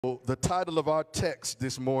Well, the title of our text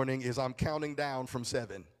this morning is I'm Counting Down from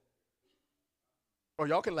 7. Or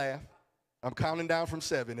y'all can laugh. I'm counting down from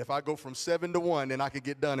 7. If I go from 7 to 1, then I can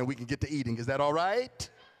get done and we can get to eating. Is that all right?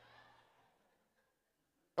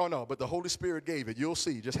 Oh, no, but the Holy Spirit gave it. You'll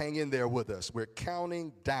see. Just hang in there with us. We're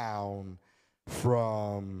counting down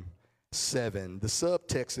from 7. The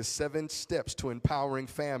subtext is 7 steps to empowering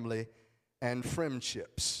family and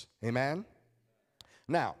friendships. Amen?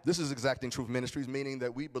 Now, this is Exacting Truth Ministries, meaning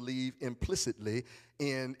that we believe implicitly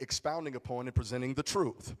in expounding upon and presenting the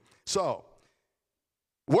truth. So,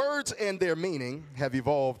 words and their meaning have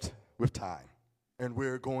evolved with time. And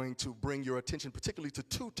we're going to bring your attention particularly to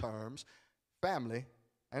 2 terms, family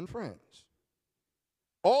and friends.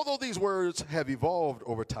 Although these words have evolved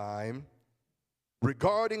over time,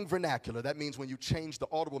 regarding vernacular, that means when you change the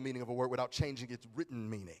audible meaning of a word without changing its written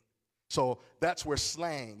meaning. So that's where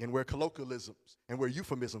slang and where colloquialisms and where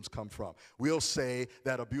euphemisms come from. We'll say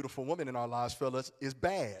that a beautiful woman in our lives, fellas, is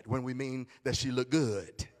bad when we mean that she look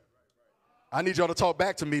good. I need y'all to talk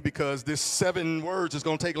back to me because this 7 words is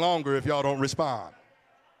going to take longer if y'all don't respond.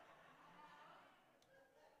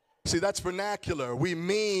 See, that's vernacular. We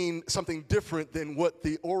mean something different than what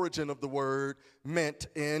the origin of the word meant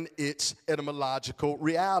in its etymological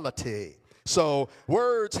reality. So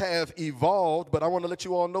words have evolved, but I want to let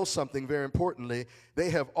you all know something very importantly. They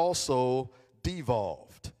have also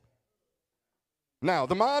devolved. Now,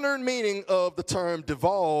 the modern meaning of the term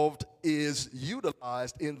devolved is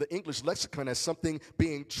utilized in the English lexicon as something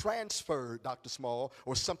being transferred, Dr. Small,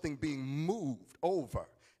 or something being moved over.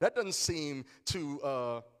 That doesn't seem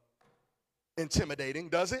too intimidating,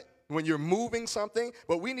 does it? When you're moving something,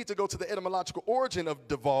 but we need to go to the etymological origin of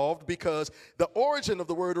devolved because the origin of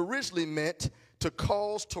the word originally meant to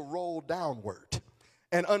cause to roll downward.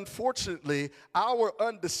 And unfortunately, our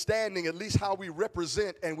understanding, at least how we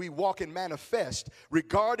represent and we walk and manifest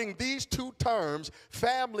regarding these 2 terms,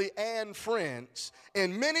 family and friends,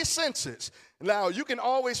 in many senses. Now, you can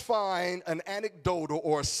always find an anecdotal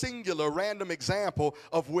or a singular random example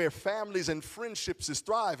of where families and friendships is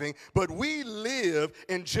thriving, but we live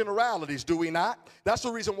in generalities, do we not? That's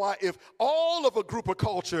the reason why if all of a group or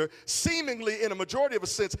culture, seemingly in a majority of a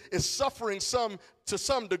sense, is suffering to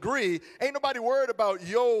some degree, ain't nobody worried about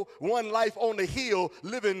yo one life on the hill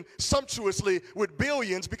living sumptuously with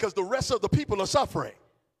billions because the rest of the people are suffering.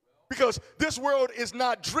 Because this world is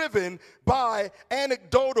not driven by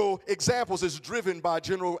anecdotal examples, it's driven by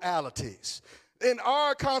generalities. In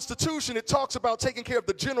our Constitution, it talks about taking care of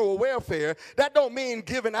the general welfare. That don't mean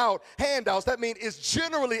giving out handouts. That means it's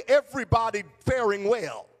generally everybody faring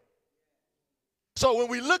well. So when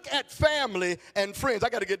we look at family and friends, I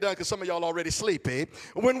got to get done because some of y'all already sleepy.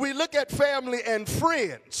 When we look at family and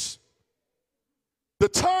friends, the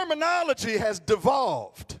terminology has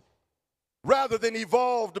devolved rather than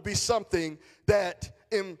evolved to be something that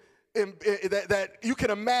you can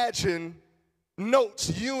imagine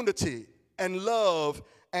notes unity and love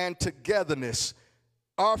and togetherness.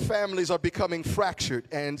 Our families are becoming fractured,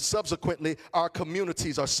 and subsequently, our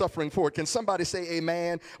communities are suffering for it. Can somebody say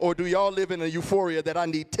amen? Or do y'all live in a euphoria that I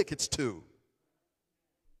need tickets to?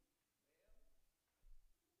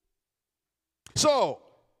 So,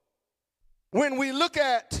 when we look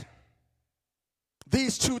at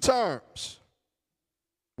these 2 terms,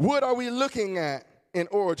 what are we looking at in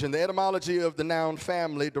origin? The etymology of the noun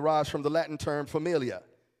family derives from the Latin term familia.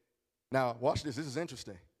 Now, watch this. This is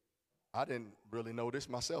interesting. I didn't really know this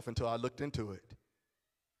myself until I looked into it.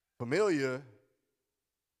 Familia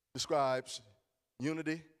describes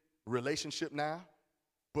unity, relationship now,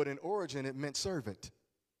 but in origin it meant servant.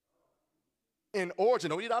 In origin,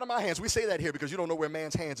 don't eat out of my hands. We say that here because you don't know where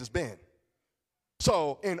man's hands has been.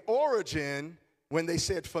 So in origin, when they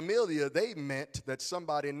said familia, they meant that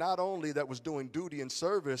somebody not only that was doing duty and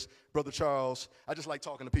service, Brother Charles, I just like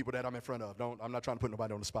talking to people that I'm in front of. I'm not trying to put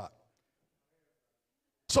nobody on the spot.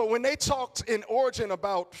 So when they talked in origin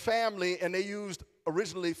about family and they used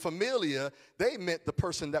originally familia, they meant the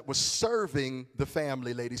person that was serving the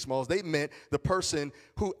family, Lady Smalls. They meant the person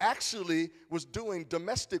who actually was doing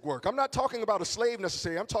domestic work. I'm not talking about a slave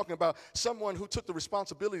necessarily. I'm talking about someone who took the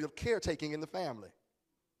responsibility of caretaking in the family.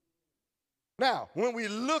 Now, when we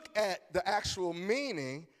look at the actual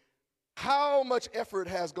meaning, how much effort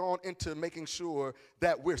has gone into making sure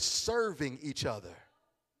that we're serving each other?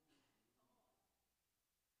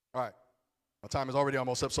 All right, my time is already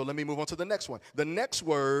almost up, so let me move on to the next one. The next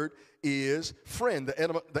word is friend.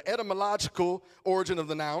 The etymological origin of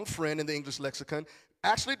the noun friend in the English lexicon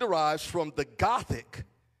actually derives from the Gothic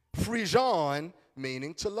Frisian,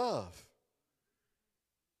 meaning to love.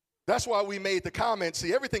 That's why we made the comment.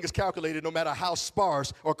 See, everything is calculated no matter how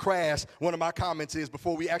sparse or crass one of my comments is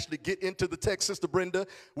before we actually get into the text, Sister Brenda.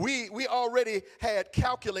 We already had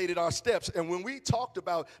calculated our steps. And when we talked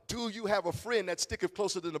about, do you have a friend that sticketh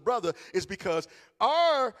closer than a brother, is because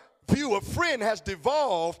our view of friend has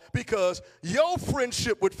devolved because your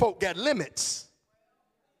friendship with folk got limits.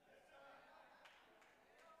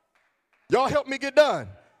 Y'all help me get done.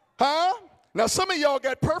 Huh? Now, some of y'all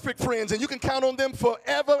got perfect friends, and you can count on them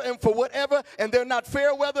forever and for whatever, and they're not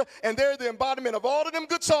fair weather, and they're the embodiment of all of them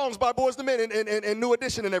good songs by Boys II Men and New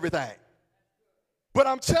Edition and everything. But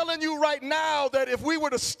I'm telling you right now that if we were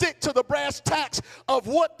to stick to the brass tacks of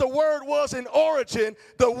what the word was in origin,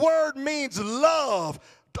 the word means love.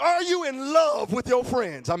 Are you in love with your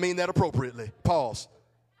friends? I mean that appropriately. Pause.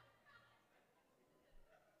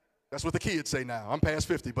 That's what the kids say now. I'm past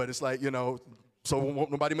 50, but it's like, so won't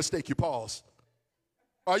nobody mistake you. Pause.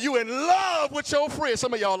 Are you in love with your friend?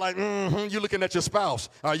 Some of y'all like, you looking at your spouse.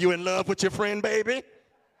 Are you in love with your friend, baby?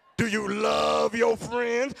 Do you love your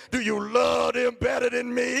friends? Do you love them better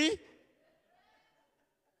than me?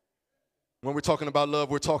 When we're talking about love,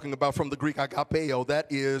 we're talking about from the Greek agapeo. That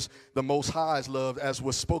is the Most High's love, as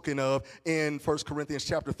was spoken of in 1 Corinthians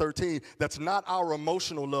chapter 13. That's not our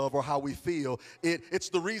emotional love or how we feel. It's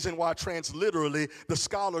the reason why transliterally the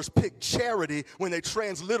scholars picked charity when they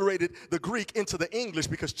transliterated the Greek into the English,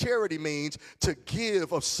 because charity means to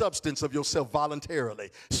give of substance of yourself voluntarily.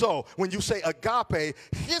 So when you say agape,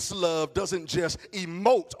 his love doesn't just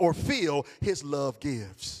emote or feel, his love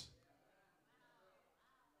gives.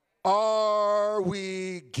 Are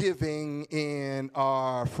we giving in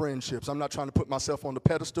our friendships? I'm not trying to put myself on the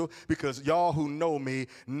pedestal, because y'all who know me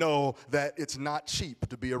know that it's not cheap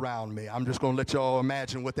to be around me. I'm just going to let y'all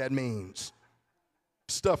imagine what that means.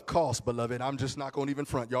 Stuff costs, beloved. I'm just not going to even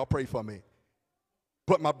front. Y'all pray for me.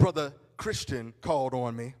 But my brother Christian called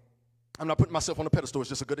on me. I'm not putting myself on the pedestal. It's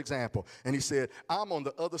just a good example. And he said, I'm on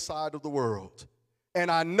the other side of the world. And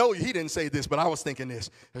I know he didn't say this, but I was thinking this.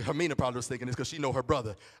 Hermina probably was thinking this because she know her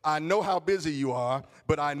brother. I know how busy you are,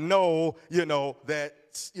 but I know, that,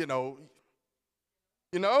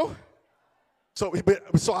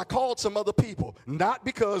 So I called some other people, not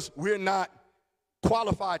because we're not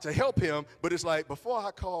qualified to help him, but it's like, before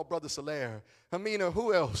I call Brother Selara, Hermina,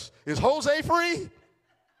 who else? Is Jose free?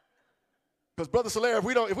 Because Brother Selara, if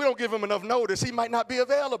we don't give him enough notice, he might not be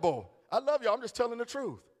available. I love y'all. I'm just telling the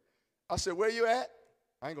truth. I said, where you at?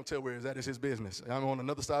 I ain't going to tell where he's at. It's his business. I'm on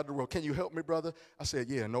another side of the world. Can you help me, brother? I said,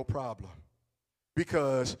 yeah, no problem.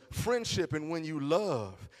 Because friendship and when you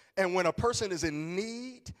love, and when a person is in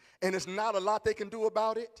need and there's not a lot they can do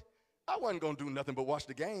about it, I wasn't going to do nothing but watch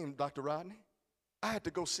the game, Dr. Rodney. I had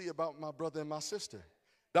to go see about my brother and my sister.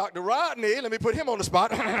 Dr. Rodney, let me put him on the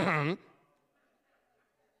spot,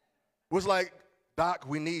 was like, Doc,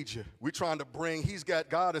 we need you. We're trying to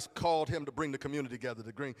God has called him to bring the community together,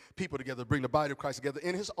 to bring people together, to bring the body of Christ together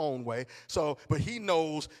in his own way. So, but he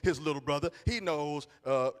knows his little brother. He knows,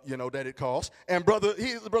 that it costs. And Brother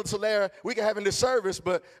Selara, we can have in this service,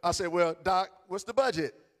 but I said, well, Doc, what's the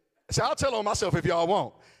budget? I said, I'll tell on myself if y'all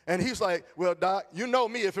won't. And he's like, well, Doc, you know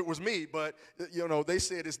me if it was me, but, they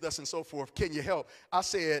said it's thus and so forth. Can you help? I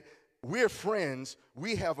said, we're friends.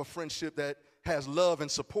 We have a friendship that has love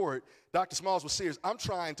and support. Dr. Smalls was serious. I'm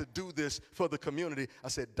trying to do this for the community. I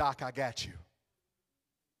said, Doc, I got you.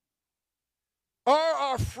 Are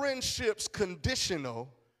our friendships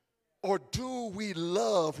conditional, or do we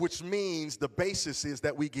love, which means the basis is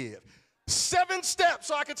that we give? 7 steps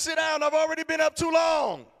so I can sit down. I've already been up too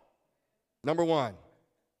long. Number 1,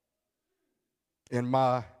 and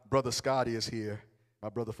my brother Scotty is here, my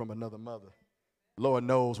brother from another mother. Lord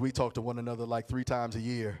knows we talk to one another like 3 times a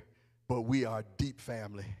year, but we are deep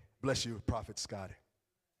family. Bless you, Prophet Scotty.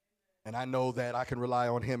 And I know that I can rely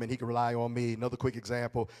on him and he can rely on me. Another quick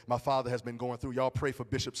example, my father has been going through. Y'all pray for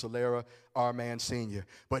Bishop Selara, our man senior.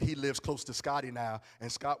 But he lives close to Scotty now.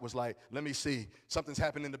 And Scott was like, let me see. Something's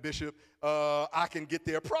happening to Bishop. I can get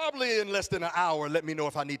there probably in less than an hour. Let me know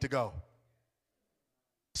if I need to go.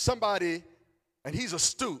 Somebody, and he's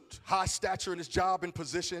astute, high stature in his job and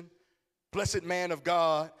position, blessed man of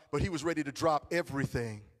God, but he was ready to drop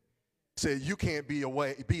everything. Said, you can't be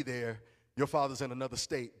there. Your father's in another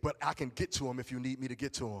state, but I can get to him if you need me to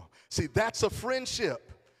get to him. See, that's a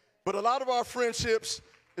friendship. But a lot of our friendships,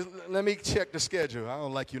 let me check the schedule. I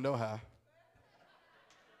don't like how.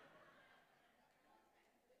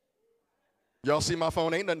 Y'all see my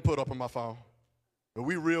phone? Ain't nothing put up on my phone. But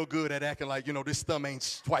we real good at acting like, this thumb ain't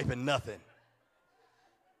swiping nothing.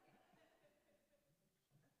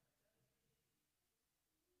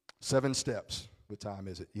 Seven steps. What time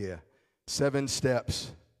is it? Yeah. 7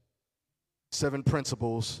 steps, 7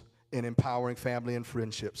 principles in empowering family and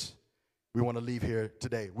friendships. We want to leave here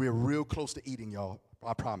today. We're real close to eating, y'all,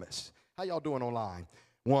 I promise. How y'all doing online?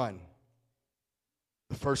 One,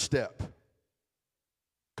 the first step,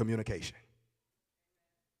 communication.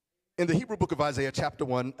 In the Hebrew book of Isaiah, chapter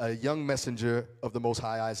 1, a young messenger of the Most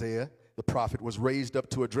High, Isaiah, the prophet, was raised up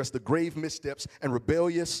to address the grave missteps and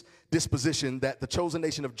rebellious disposition that the chosen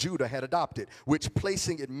nation of Judah had adopted, which,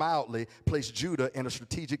 placing it mildly, placed Judah in a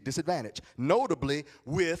strategic disadvantage, notably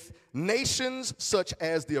with nations such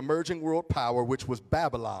as the emerging world power, which was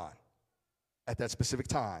Babylon at that specific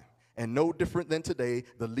time. And no different than today,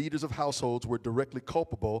 the leaders of households were directly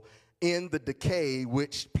culpable in the decay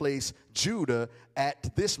which placed Judah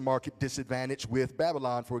at this market disadvantage with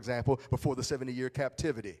Babylon, for example, before the 70-year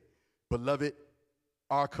captivity. Beloved,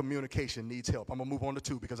 our communication needs help. I'm going to move on to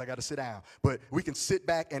 2 because I got to sit down. But we can sit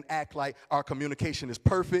back and act like our communication is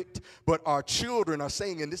perfect, but our children are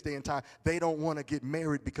saying in this day and time, they don't want to get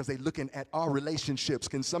married because they're looking at our relationships.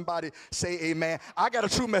 Can somebody say amen? I got a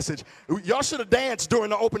true message. Y'all should have danced during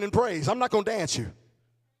the opening praise. I'm not going to dance you.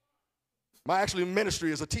 My actual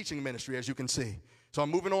ministry is a teaching ministry, as you can see. So I'm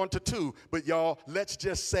moving on to 2, but y'all, let's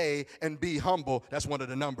just say and be humble. That's one of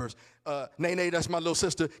the numbers. Nene, that's my little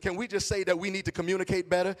sister. Can we just say that we need to communicate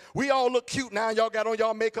better? We all look cute now. Y'all got on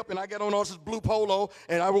y'all makeup, and I got on all this blue polo,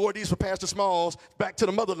 and I wore these for Pastor Smalls back to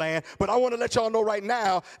the motherland. But I want to let y'all know right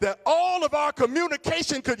now that all of our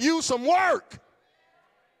communication could use some work.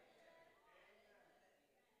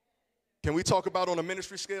 Can we talk about on a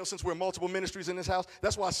ministry scale, since we're multiple ministries in this house?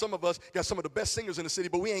 That's why some of us got some of the best singers in the city,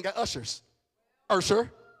 but we ain't got ushers.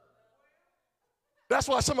 Usher. That's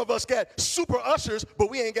why some of us got super ushers, but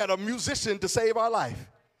we ain't got a musician to save our life.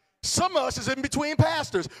 Some of us is in between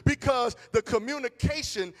pastors because the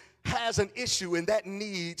communication has an issue, and that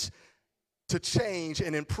needs to change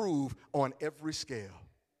and improve on every scale.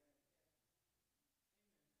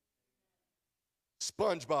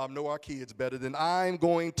 SpongeBob know our kids better than I'm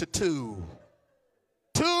going to 2.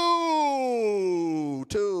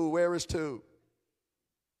 2. Where is 2?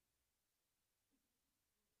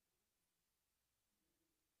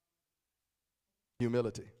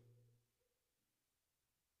 Humility.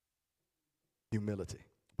 Humility.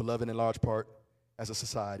 Beloved, in large part, as a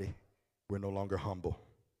society, we're no longer humble.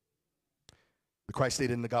 The Christ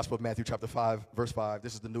stated in the Gospel of Matthew chapter 5, verse 5,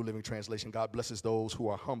 this is the New Living Translation, God blesses those who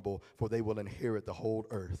are humble, for they will inherit the whole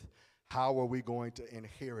earth. How are we going to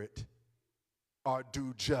inherit our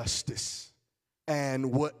due justice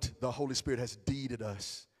and what the Holy Spirit has deeded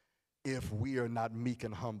us if we are not meek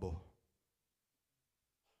and humble?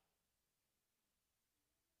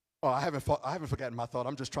 Oh, I haven't forgotten my thought.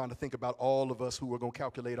 I'm just trying to think about all of us who are going to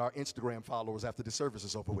calculate our Instagram followers after the service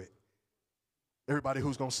is over with. Everybody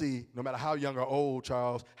who's going to see, no matter how young or old,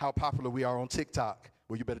 Charles, how popular we are on TikTok.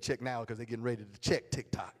 Well, you better check now because they're getting ready to check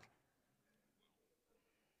TikTok.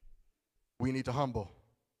 We need to humble.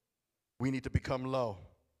 We need to become low.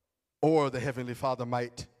 Or the Heavenly Father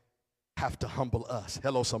might have to humble us.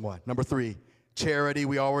 Hello, someone. Number 3, charity.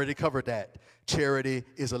 We already covered that. Charity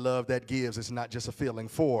is a love that gives. It's not just a feeling.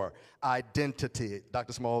 4, identity.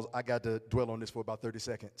 Dr. Smalls, I got to dwell on this for about 30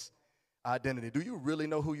 seconds. Identity. Do you really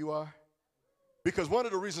know who you are? Because one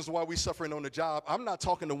of the reasons why we're suffering on the job, I'm not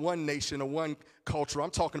talking to one nation or one culture. I'm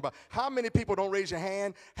talking about how many people, don't raise your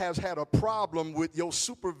hand, has had a problem with your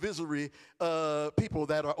supervisory people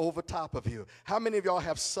that are over top of you. How many of y'all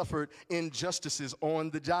have suffered injustices on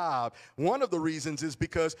the job? One of the reasons is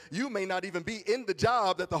because you may not even be in the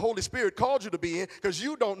job that the Holy Spirit called you to be in because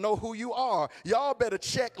you don't know who you are. Y'all better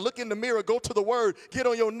check, look in the mirror, go to the Word, get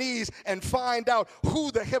on your knees and find out who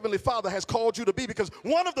the Heavenly Father has called you to be, because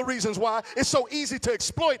one of the reasons why it's so easy to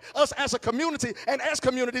exploit us as a community and as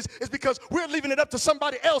communities is because we're leaving it up to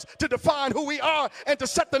somebody else to define who we are and to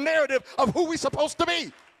set the narrative of who we're supposed to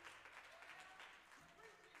be.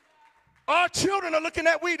 Our children are looking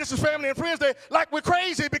at this is Family and Friends Day, like we're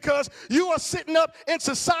crazy because you are sitting up in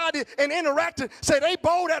society and interacting, say they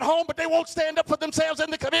bold at home, but they won't stand up for themselves in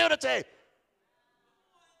the community.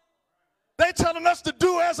 They telling us to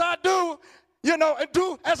do as I do, and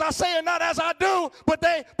do as I say and not as I do, but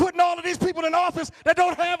they putting all of these people in office that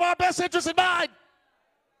don't have our best interests in mind.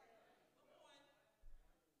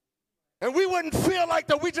 And we wouldn't feel like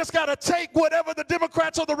that we just got to take whatever the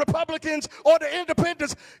Democrats or the Republicans or the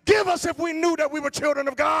independents give us if we knew that we were children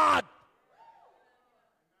of God.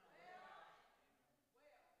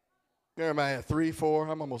 Where am I at? 3, 4?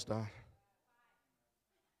 I'm almost done.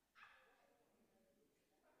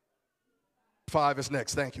 5 is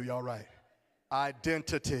next. Thank you. Y'all right.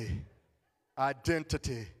 Identity. I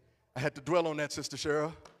had to dwell on that, Sister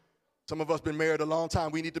Cheryl. Some of us been married a long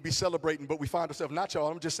time. We need to be celebrating, but we find ourselves, not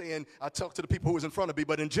y'all, I'm just saying, I talk to the people who was in front of me,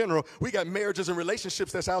 but in general, we got marriages and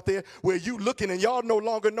relationships that's out there where you looking and y'all no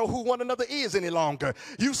longer know who one another is any longer.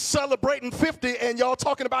 You celebrating 50 and y'all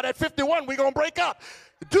talking about at 51, we gonna break up.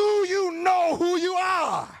 Do you know who you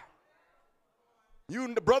are?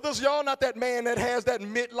 You brothers, y'all not that man that has that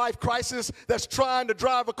midlife crisis that's trying to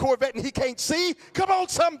drive a Corvette and he can't see? Come on,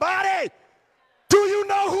 somebody. Do you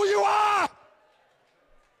know who you are?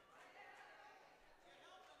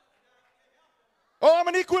 Oh, I'm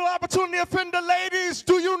an equal opportunity offender, ladies.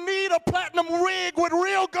 Do you need a platinum rig with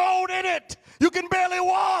real gold in it? You can barely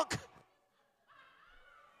walk.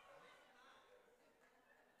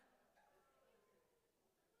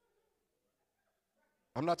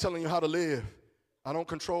 I'm not telling you how to live. I don't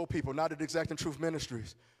control people, not at Exacting Truth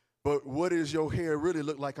Ministries. But what does your hair really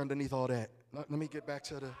look like underneath all that? Let me get back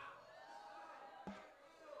to the...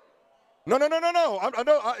 No. I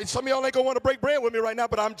know some of y'all ain't going to want to break bread with me right now,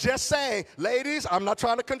 but I'm just saying, ladies, I'm not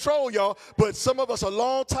trying to control y'all, but some of us a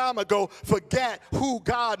long time ago forgot who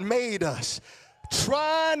God made us.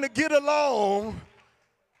 Trying to get along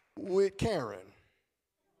with Karen.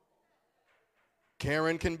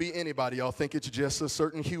 Karen can be anybody. Y'all think it's just a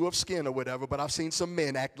certain hue of skin or whatever, but I've seen some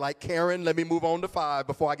men act like Karen. Let me move on to 5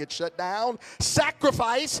 before I get shut down.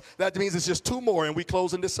 Sacrifice. That means it's just 2 more and we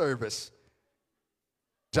closing the service.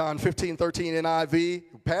 John 15:13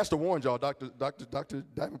 NIV. Pastor warned y'all. Dr.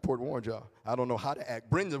 Davenport warned y'all. I don't know how to act.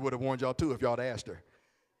 Brenda would have warned y'all too if y'all had asked her.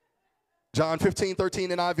 John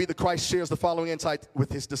 15:13 NIV. The Christ shares the following insight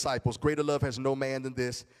with his disciples. Greater love has no man than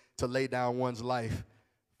this, to lay down one's life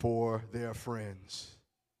for their friends.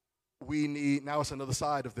 We need, now it's another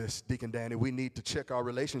side of this, Deacon Danny, we need to check our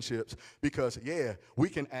relationships because, yeah, we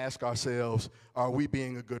can ask ourselves, are we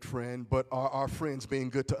being a good friend, but are our friends being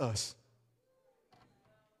good to us?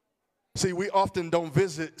 See, we often don't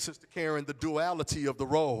visit, Sister Karen, the duality of the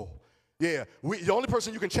role. Yeah, the only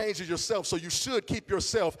person you can change is yourself, so you should keep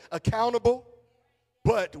yourself accountable.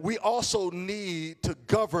 But we also need to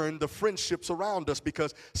govern the friendships around us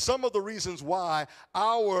because some of the reasons why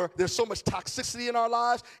there's so much toxicity in our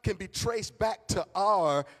lives can be traced back to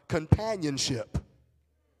our companionship.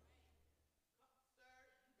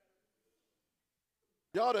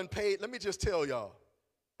 Y'all done paid, let me just tell y'all.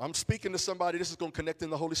 I'm speaking to somebody, this is going to connect in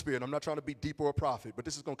the Holy Spirit. I'm not trying to be deep or a prophet, but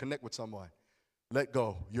this is going to connect with someone. Let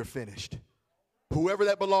go. You're finished. Whoever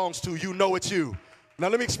that belongs to, you know it's you. Now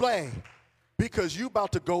let me explain. Because you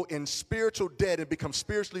about to go in spiritual debt and become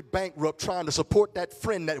spiritually bankrupt trying to support that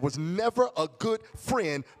friend that was never a good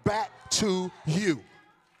friend back to you.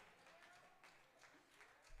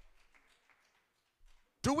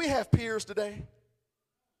 Do we have peers today?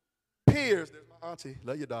 Peers, there's my auntie,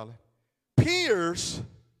 love you, darling. Peers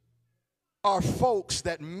are folks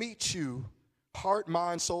that meet you heart,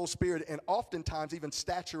 mind, soul, spirit, and oftentimes even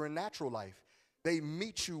stature in natural life. They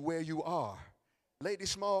meet you where you are. Lady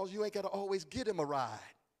Smalls, you ain't got to always get him a ride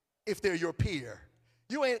if they're your peer.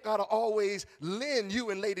 You ain't got to always lend you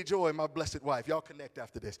and Lady Joy, my blessed wife. Y'all connect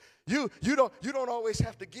after this. You don't always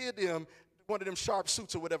have to give them one of them sharp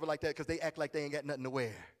suits or whatever like that because they act like they ain't got nothing to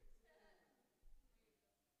wear.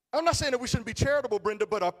 I'm not saying that we shouldn't be charitable, Brenda,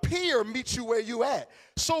 but a peer meets you where you at.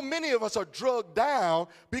 So many of us are drugged down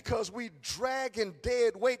because we drag in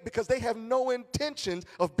dead weight because they have no intentions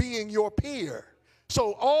of being your peer.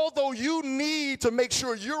 So although you need to make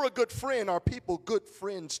sure you're a good friend, are people good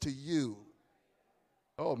friends to you?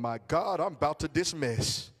 Oh my God, I'm about to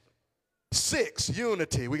dismiss. 6,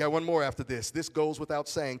 unity. We got one more after this. This goes without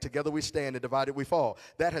saying. Together we stand and divided we fall.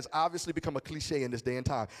 That has obviously become a cliche in this day and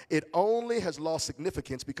time. It only has lost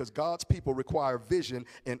significance because God's people require vision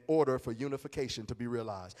in order for unification to be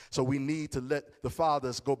realized. So we need to let the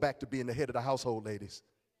fathers go back to being the head of the household, ladies.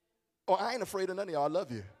 Oh, I ain't afraid of none of y'all. I love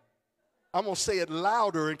you. I'm going to say it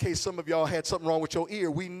louder in case some of y'all had something wrong with your ear.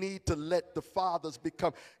 We need to let the fathers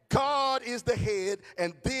become. God is the head,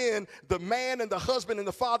 and then the man and the husband and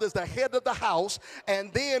the father is the head of the house.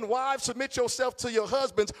 And then wives, submit yourself to your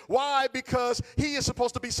husbands. Why? Because he is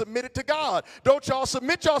supposed to be submitted to God. Don't y'all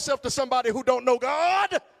submit yourself to somebody who don't know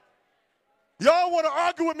God? Y'all want to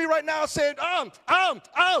argue with me right now saying,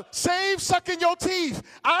 save sucking your teeth.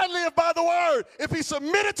 I live by the word. If he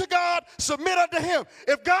submitted to God, submit unto him.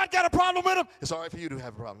 If God got a problem with him, it's all right for you to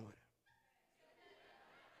have a problem with it.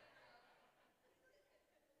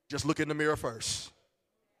 Just look in the mirror first.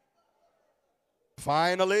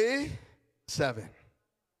 Finally, 7.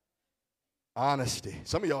 Honesty.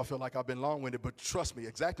 Some of y'all feel like I've been long-winded, but trust me,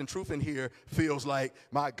 exacting truth in here feels like,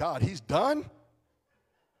 my God, he's done?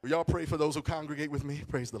 Will y'all pray for those who congregate with me?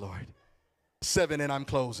 Praise the Lord. 7, and I'm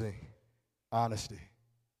closing. Honesty,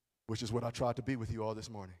 which is what I tried to be with you all this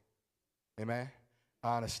morning. Amen?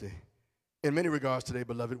 Honesty. In many regards today,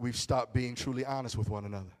 beloved, we've stopped being truly honest with one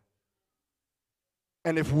another.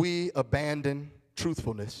 And if we abandon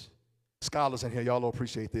truthfulness, scholars in here, y'all will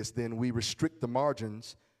appreciate this, then we restrict the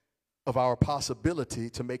margins of our possibility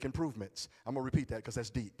to make improvements. I'm going to repeat that because that's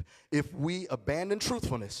deep. If we abandon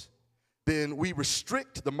truthfulness, then we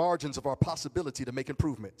restrict the margins of our possibility to make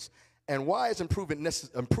improvements. And why is improvement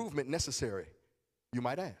necessary, you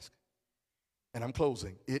might ask? And I'm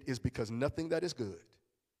closing. It is because nothing that is good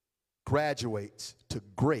graduates to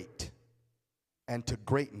great and to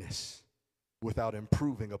greatness without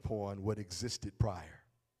improving upon what existed prior.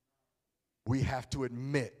 We have to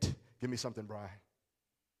admit, give me something, Brian.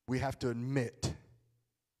 We have to admit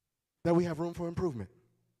that we have room for improvement.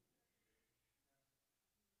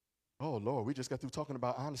 Oh, Lord, we just got through talking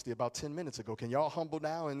about honesty about 10 minutes ago. Can y'all humble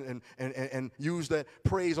now and use that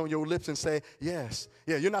praise on your lips and say, yes.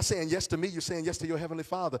 Yeah, you're not saying yes to me. You're saying yes to your Heavenly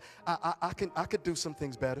Father. I could do some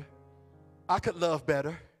things better. I could love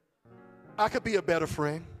better. I could be a better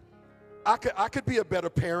friend. I could be a better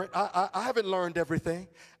parent. I haven't learned everything.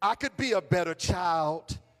 I could be a better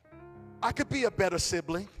child. I could be a better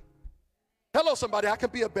sibling. Hello, somebody. I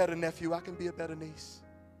could be a better nephew. I can be a better niece.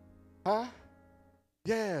 Huh?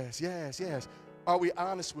 Yes, yes, yes. Are we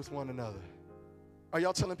honest with one another? Are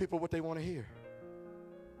y'all telling people what they want to hear?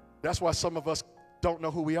 That's why some of us don't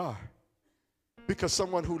know who we are. Because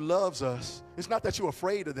someone who loves us, it's not that you're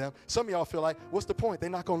afraid of them. Some of y'all feel like, what's the point? They're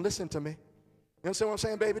not going to listen to me. You understand what I'm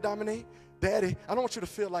saying, baby Dominique? Daddy, I don't want you to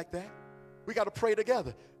feel like that. We got to pray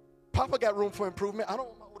together. Papa got room for improvement. I don't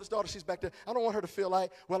want my oldest daughter, she's back there. I don't want her to feel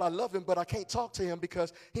like, well, I love him, but I can't talk to him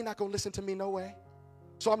because he's not going to listen to me no way.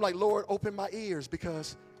 So I'm like, Lord, open my ears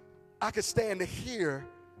because I could stand to hear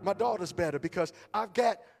my daughters better, because I've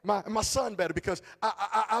got my son better, because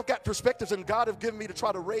I've got perspectives and God have given me to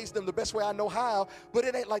try to raise them the best way I know how, but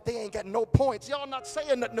it ain't like they ain't got no points. Y'all not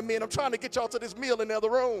saying nothing to me, and I'm trying to get y'all to this meal in the other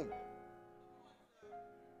room.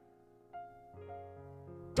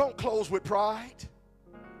 Don't close with pride.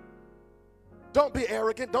 Don't be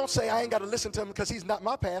arrogant. Don't say I ain't got to listen to him because he's not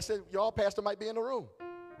my pastor. Y'all pastor might be in the room.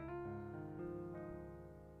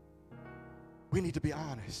 We need to be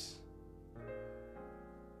honest.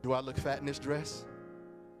 Do I look fat in this dress?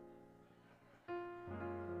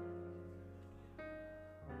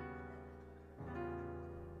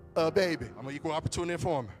 Baby, I'm an equal opportunity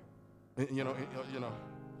informer. You know,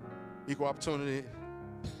 equal opportunity.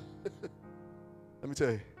 Let me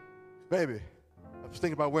tell you, baby, I was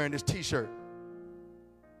thinking about wearing this T-shirt.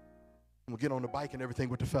 I'm gonna get on the bike and everything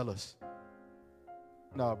with the fellas.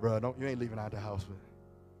 No, bro, you ain't leaving out the house. Man.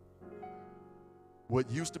 What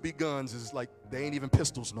used to be guns is like they ain't even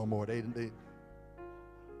pistols no more. They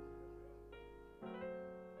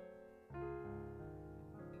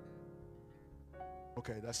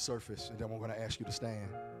Okay, that's surface, and then we're going to ask you to stand.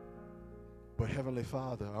 But Heavenly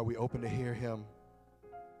Father, are we open to hear him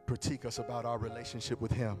critique us about our relationship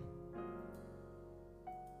with him?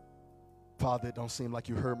 Father, it don't seem like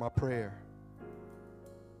you heard my prayer,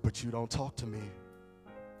 but you don't talk to me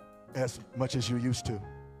as much as you used to.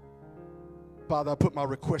 Father, I put my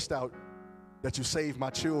request out that you save my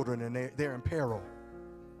children and they're in peril,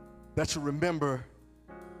 that you remember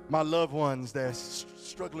my loved ones that's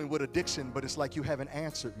struggling with addiction, but it's like you haven't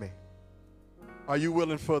answered me. Are you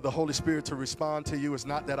willing for the Holy Spirit to respond to you? It's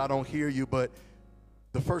not that I don't hear you, but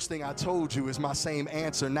the first thing I told you is my same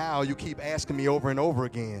answer now. You keep asking me over and over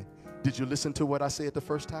again. Did you listen to what I said the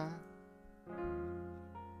first time?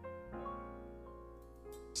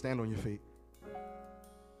 Stand on your feet.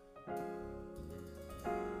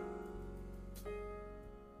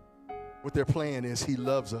 What they're playing is He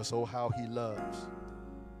Loves Us, oh how He loves.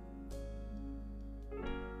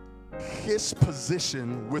 His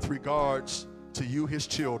position with regards to you, His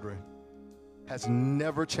children, has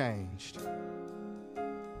never changed.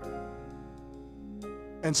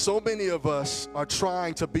 And so many of us are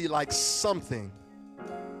trying to be like something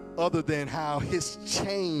other than how His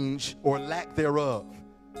change or lack thereof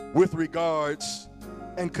with regards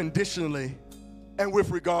and conditionally and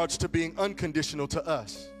with regards to being unconditional to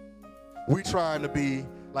us. We're trying to be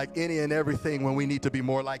like any and everything when we need to be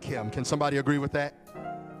more like Him. Can somebody agree with that?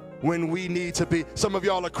 When we need to be, some of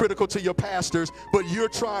y'all are critical to your pastors, but you're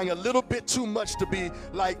trying a little bit too much to be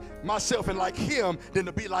like myself and like him than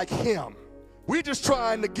to be like him. We're just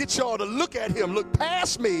trying to get y'all to look at him, look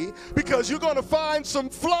past me, because you're going to find some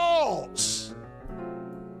flaws.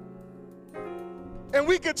 And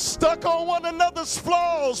we get stuck on one another's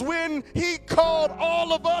flaws when he called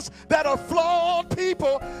all of us that are flawed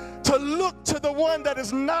people to look to the one that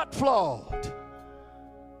is not flawed.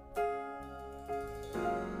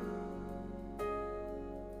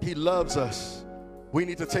 He loves us. We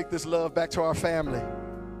need to take this love back to our family.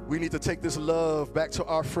 We need to take this love back to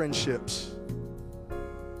our friendships.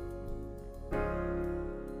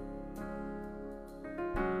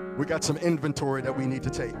 We got some inventory that we need to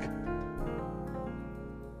take.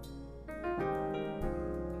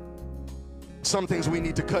 Some things we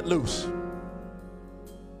need to cut loose.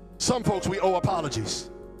 Some folks we owe apologies.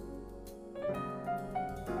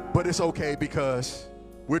 But it's okay because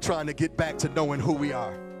we're trying to get back to knowing who we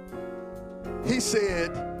are. He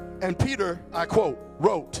said, and Peter, I quote,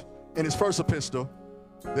 wrote in his first epistle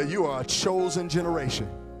that you are a chosen generation.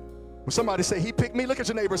 When somebody say he picked me, look at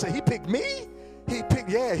your neighbor and say, he picked me? He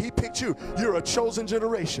picked you. You're a chosen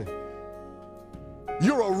generation.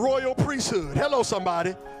 You're a royal priesthood. Hello,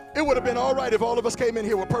 somebody. It would have been all right if all of us came in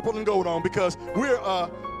here with purple and gold on because we're a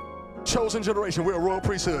chosen generation. We're a royal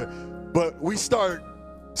priesthood. But we start,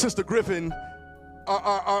 Sister Griffin,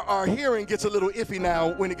 our hearing gets a little iffy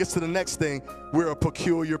now when it gets to the next thing. We're a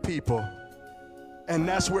peculiar people. And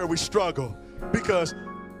that's where we struggle. Because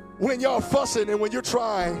when y'all fussing and when you're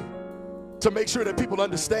trying to make sure that people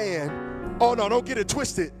understand, oh no, don't get it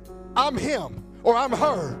twisted. I'm him or I'm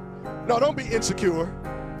her. No, don't be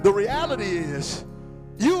insecure. The reality is,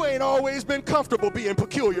 you ain't always been comfortable being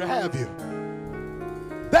peculiar, have you?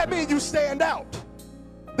 That means you stand out.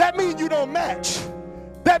 That means you don't match.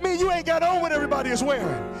 That means you ain't got on what everybody is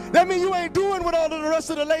wearing. That means you ain't doing what all of the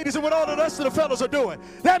rest of the ladies and what all the rest of the fellas are doing.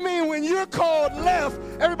 That means when you're called left,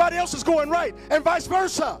 everybody else is going right, and vice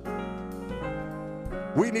versa.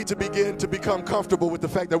 We need to begin to become comfortable with the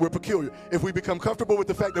fact that we're peculiar. If we become comfortable with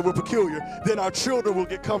the fact that we're peculiar, then our children will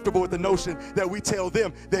get comfortable with the notion that we tell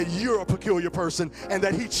them that you're a peculiar person and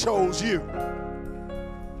that he chose you.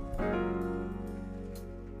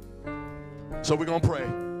 So we're going to pray.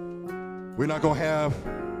 We're not going to have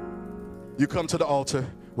you come to the altar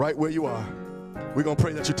right where you are. We're going to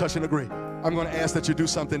pray that you touch and agree. I'm going to ask that you do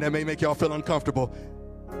something that may make y'all feel uncomfortable.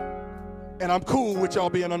 And I'm cool with y'all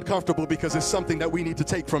being uncomfortable because it's something that we need to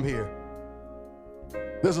take from here.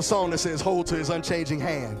 There's a song that says, hold to his unchanging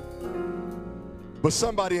hand. But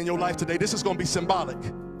somebody in your life today, this is going to be symbolic.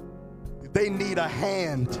 They need a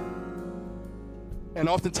hand. And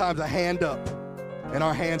oftentimes a hand up. And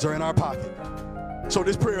our hands are in our pocket. So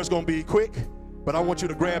this prayer is going to be quick. But I want you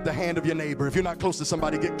to grab the hand of your neighbor. If you're not close to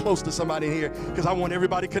somebody, get close to somebody here. Because I want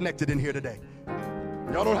everybody connected in here today.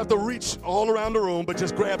 Y'all don't have to reach all around the room, but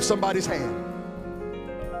just grab somebody's hand.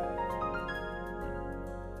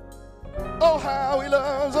 Oh, how he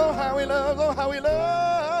loves, oh, how he loves, oh, how he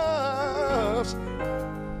loves.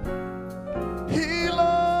 He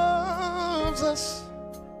loves us.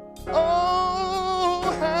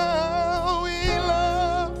 Oh, how he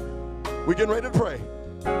loves. We're getting ready to pray.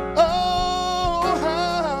 Oh,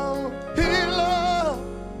 how he loves.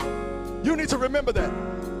 You need to remember that.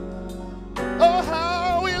 Oh,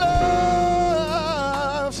 how he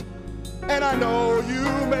loves. And I know you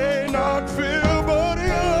may not feel, but he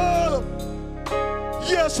loves.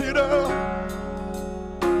 Yes, he does.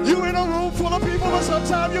 You in a room full of people, but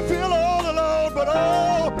sometimes you feel all alone. But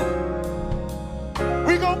oh,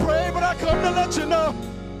 we gonna pray, but I come to let you know.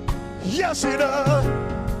 Yes, he does.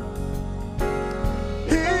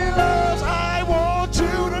 He loves. I want you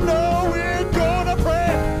to know we're gonna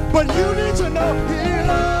pray, but you need to know he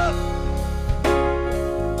loves.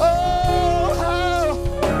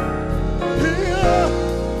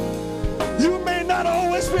 You may not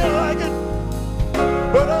always feel like it,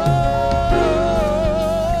 but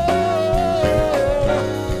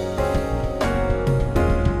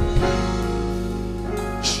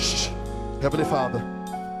Heavenly Father,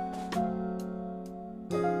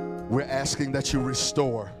 we're asking that you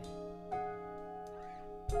restore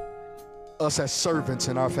us as servants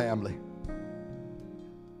in our family.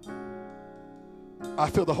 I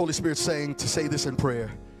feel the Holy Spirit saying to say this in prayer.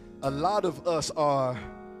 A lot of us are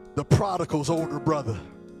the prodigal's older brother.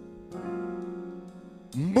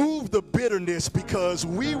 Move the bitterness because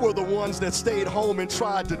we were the ones that stayed home and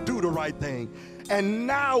tried to do the right thing. And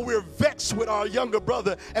now we're vexed with our younger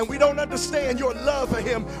brother and we don't understand your love for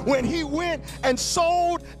him when he went and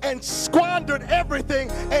sold and squandered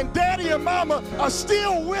everything, and daddy and mama are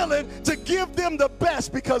still willing to give them the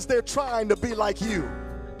best because they're trying to be like you.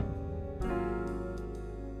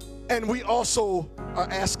 And we also are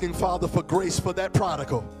asking, Father, for grace for that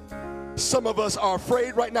prodigal. Some of us are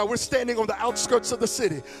afraid right now. We're standing on the outskirts of the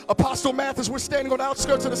city. Apostle Mathis, we're standing on the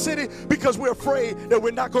outskirts of the city because we're afraid that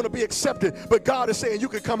we're not going to be accepted. But God is saying, you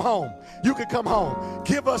can come home. You can come home.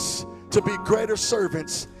 Give us to be greater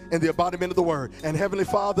servants and the embodiment of the word. And Heavenly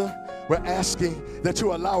Father, we're asking that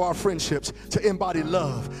you allow our friendships to embody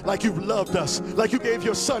love, like you've loved us, like you gave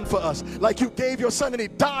your son for us, like you gave your son and he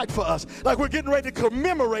died for us, like we're getting ready to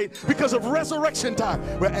commemorate because of resurrection time.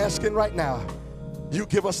 We're asking right now, you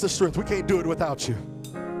give us the strength. We can't do it without you.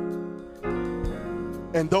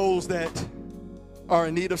 And those that are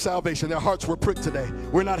in need of salvation, their hearts were pricked today.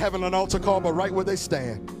 We're not having an altar call, but right where they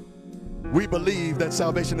stand, we believe that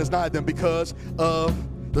salvation is nigh them because of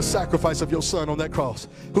the sacrifice of your son on that cross,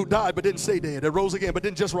 who died but didn't stay dead, and rose again but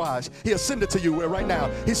didn't just rise. He ascended to you where right now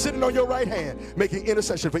he's sitting on your right hand, making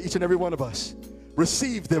intercession for each and every one of us.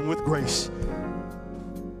 Receive them with grace.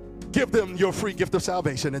 Give them your free gift of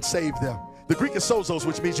salvation and save them. The Greek is sozos,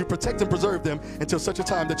 which means you protect and preserve them until such a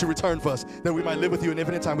time that you return for us, that we might live with you in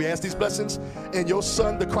infinite time. We ask these blessings in your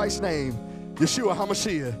son, the Christ's name, Yeshua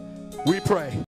HaMashiach, we pray.